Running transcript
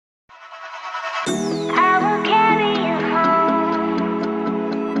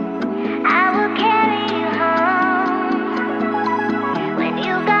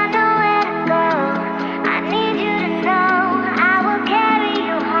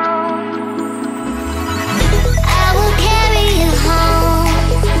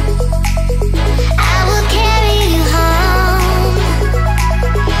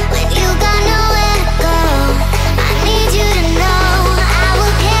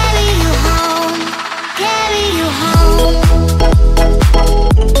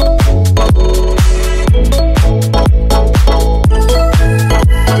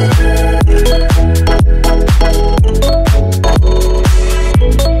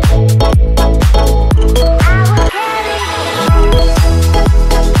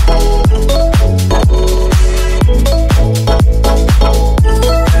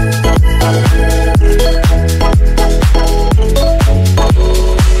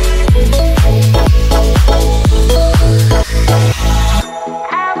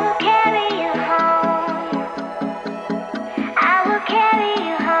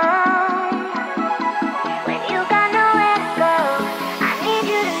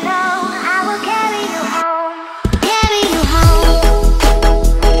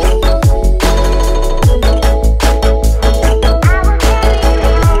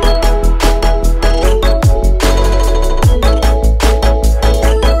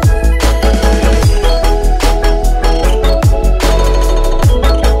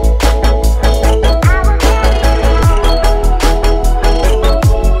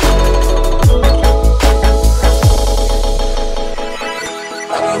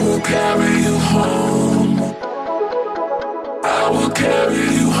I will carry you home. I will carry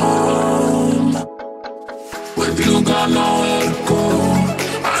you home. With you got nowhere to go,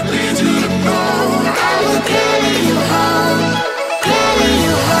 I need you to know I will carry you home. Carry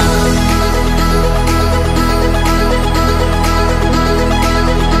you home.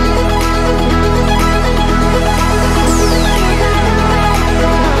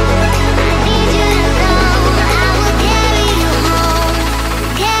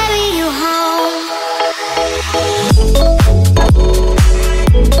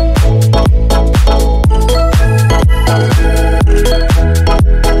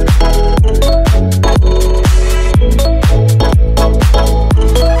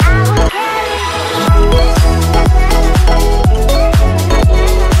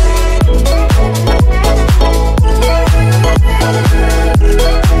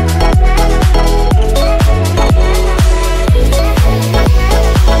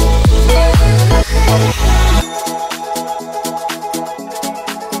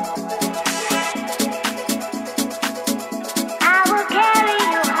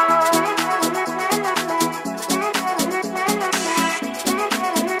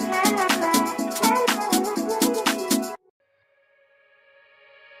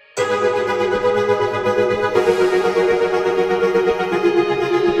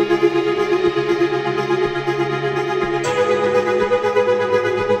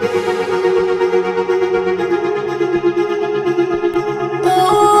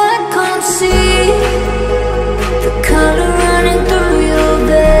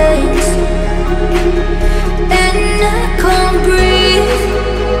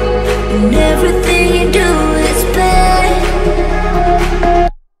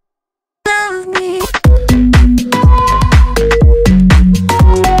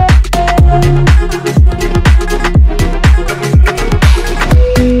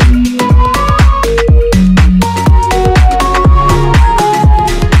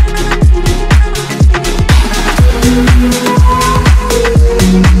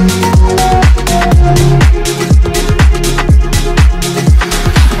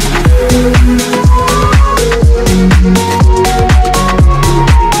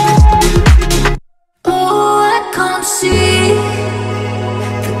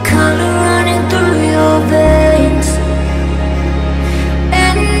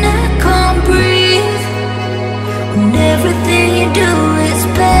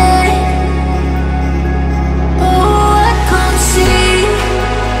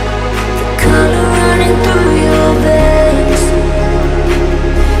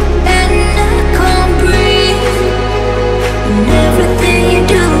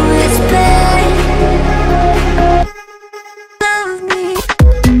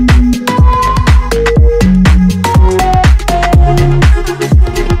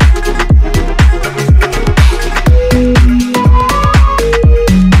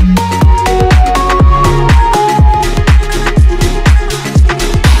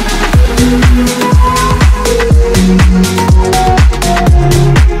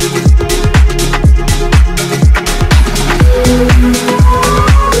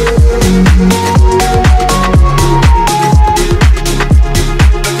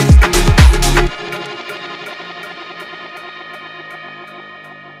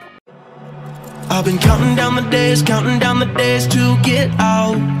 I've been counting down the days to get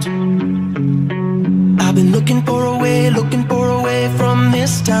out. I've been looking for a way from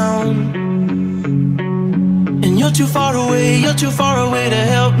this town. And you're too far away to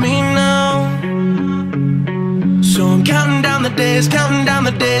help me now. So I'm counting down the days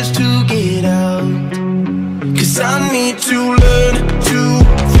to get out. 'Cause I need to learn to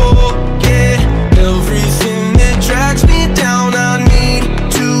forget everything that drags me down. I need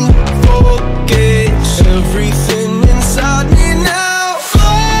to forget everything inside me now.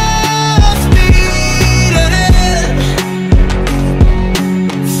 Full speed ahead,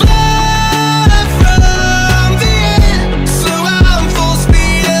 fly from the end. So I'm full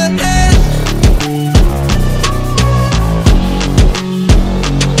speed ahead.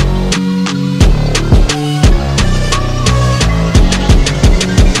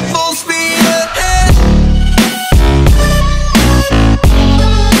 Full speed ahead.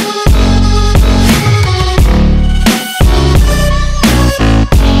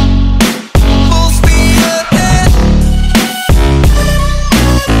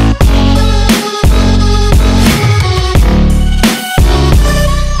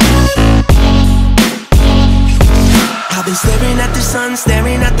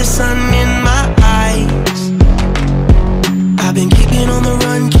 Staring at the sun in my eyes. I've been keeping on the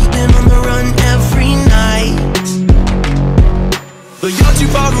run every night. But you're too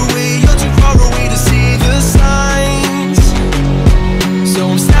far too far away to see the signs. So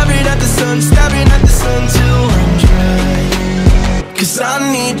I'm staring at the sun till I'm dry. 'Cause I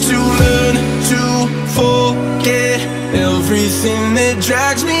need to learn to forget everything that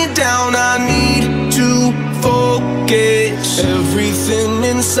drags me down. I need to forget everything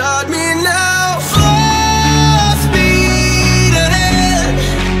inside me now.